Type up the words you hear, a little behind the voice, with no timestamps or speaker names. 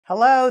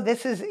Hello,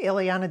 this is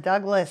Illeana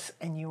Douglas,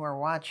 and you are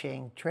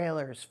watching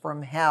Trailers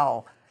from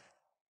Hell.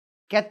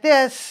 Get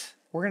this,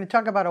 we're going to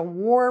talk about a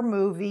war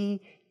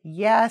movie.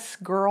 Yes,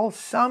 girls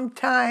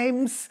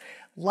sometimes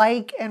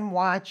like and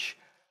watch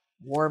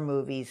war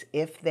movies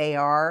if they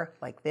are,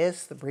 like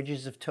this, The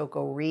Bridges of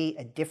Toko-Ri,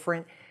 a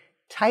different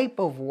type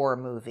of war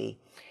movie.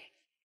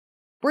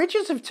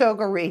 Bridges of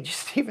Toko-Ri,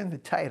 just even the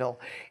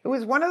title. It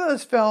was one of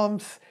those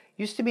films,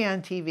 used to be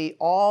on TV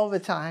all the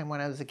time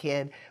when I was a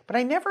kid, but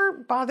I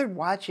never bothered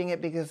watching it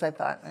because I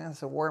thought,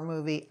 it's a war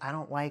movie. I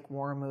don't like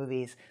war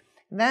movies.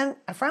 And then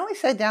I finally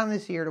sat down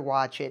this year to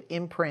watch it.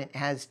 Imprint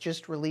has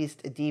just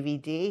released a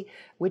DVD,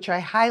 which I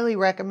highly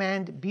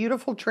recommend.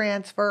 Beautiful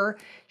transfer,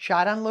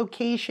 shot on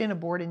location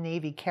aboard a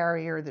Navy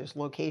carrier. There's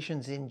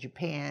locations in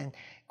Japan.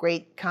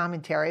 Great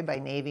commentary by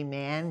Navy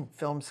man,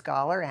 film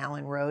scholar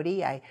Alan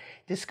Rohde. I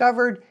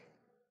discovered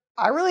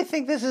I really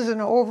think this is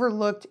an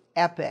overlooked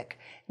epic.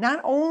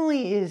 Not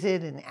only is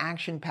it an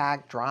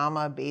action-packed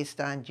drama based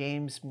on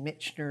James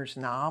Michener's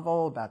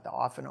novel about the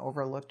often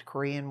overlooked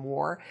Korean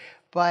War,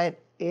 but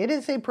it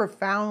is a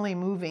profoundly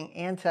moving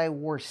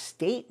anti-war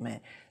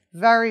statement,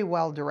 very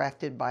well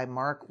directed by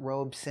Mark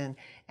Robson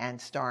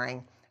and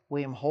starring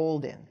William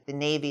Holden. The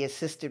Navy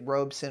assisted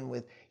Robson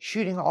with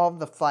shooting all of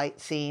the flight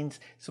scenes,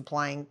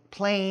 supplying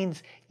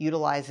planes,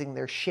 utilizing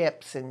their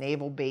ships and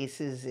naval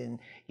bases in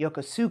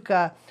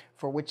Yokosuka,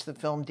 for which the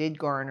film did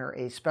garner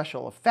a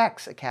Special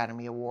Effects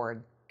Academy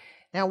Award.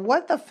 Now,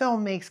 what the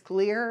film makes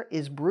clear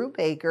is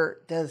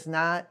Brubaker does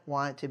not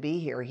want to be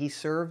here. He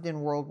served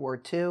in World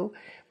War II,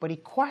 but he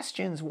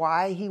questions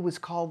why he was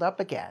called up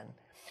again.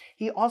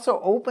 He also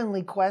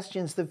openly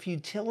questions the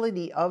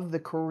futility of the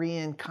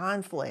Korean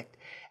conflict.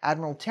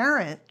 Admiral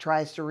Tarrant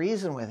tries to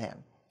reason with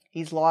him.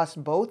 He's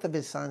lost both of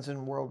his sons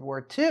in World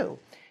War II.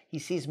 He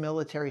sees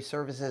military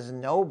service as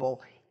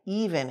noble,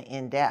 even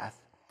in death.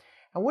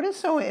 And what is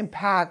so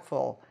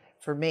impactful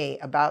for me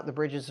about The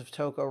Bridges of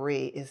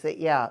Toko-Ri is that,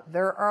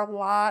 there are a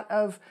lot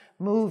of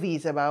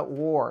movies about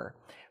war,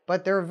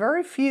 but there are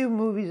very few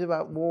movies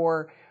about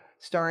war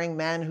starring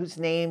men whose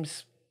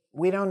names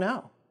we don't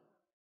know.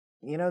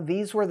 You know,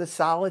 these were the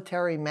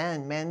solitary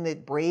men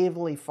that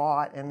bravely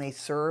fought and they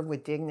served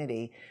with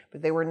dignity,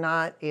 but they were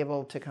not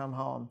able to come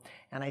home.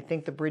 And I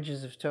think The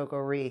Bridges of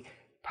Toko-Ri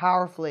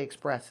powerfully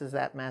expresses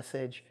that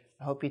message.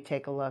 I hope you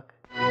take a look.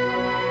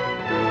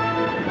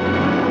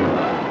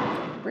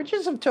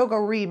 Bridges of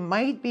Toko-Ri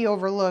might be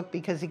overlooked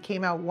because it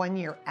came out 1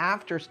 year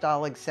after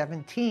Stalag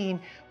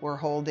 17, where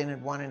Holden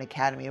had won an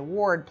Academy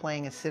Award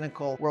playing a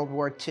cynical World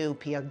War II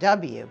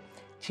POW.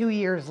 2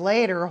 years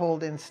later,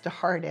 Holden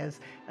starred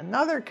as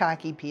another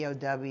cocky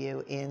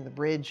POW in The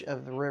Bridge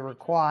of the River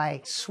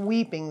Kwai,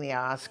 sweeping the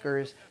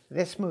Oscars.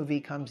 This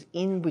movie comes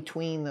in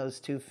between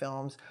those two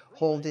films.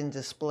 Holden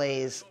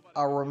displays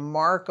a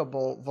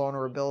remarkable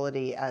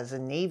vulnerability as a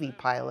Navy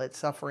pilot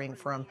suffering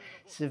from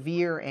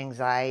severe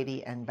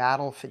anxiety and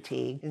battle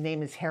fatigue. His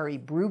name is Harry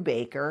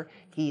Brubaker.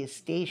 He is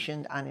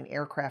stationed on an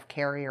aircraft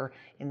carrier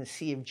in the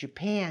Sea of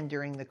Japan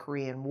during the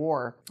Korean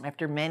War.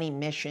 After many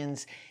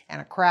missions and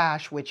a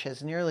crash which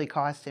has nearly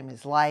cost him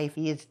his life,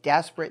 he is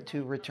desperate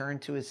to return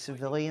to his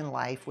civilian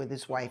life with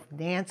his wife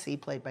Nancy,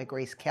 played by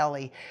Grace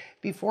Kelly,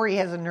 before he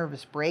has a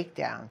nervous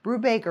breakdown.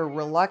 Brubaker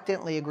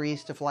reluctantly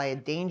agrees to fly a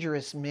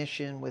dangerous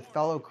mission with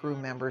fellow crew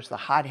members, the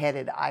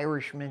hot-headed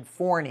Irishman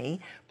Forney,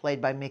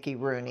 played by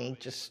Rooney,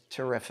 just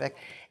terrific,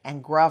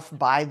 and gruff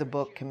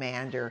by-the-book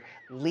commander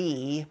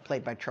Lee,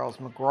 played by Charles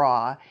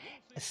McGraw,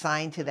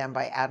 assigned to them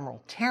by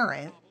Admiral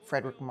Tarrant,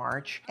 Fredric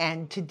March.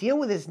 And to deal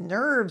with his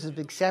nerves of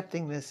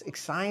accepting this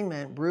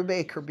assignment,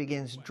 Brubaker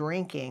begins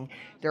drinking.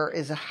 There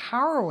is a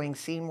harrowing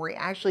scene where he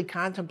actually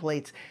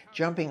contemplates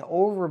jumping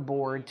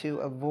overboard to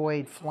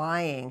avoid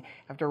flying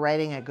after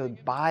writing a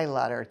goodbye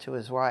letter to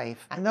his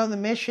wife. And though the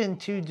mission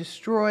to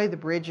destroy the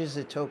bridges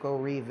at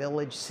Toko-Ri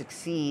village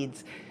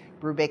succeeds,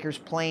 Brubaker's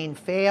plane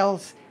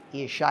fails,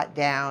 he is shot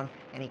down,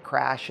 and he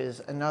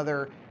crashes.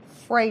 Another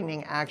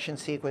frightening action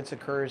sequence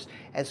occurs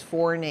as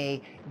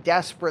Forney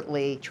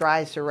desperately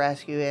tries to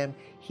rescue him.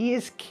 He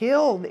is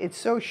killed. It's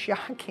so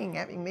shocking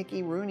having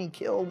Rooney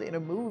killed in a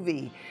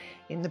movie.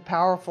 In the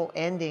powerful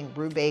ending,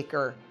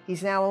 Brubaker,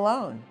 he's now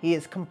alone. He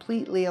is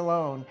completely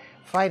alone,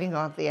 fighting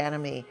off the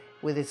enemy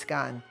with his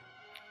gun.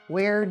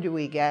 Where do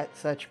we get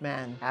such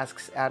men?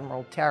 Asks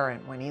Admiral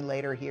Tarrant when he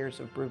later hears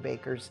of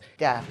Brubaker's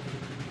death.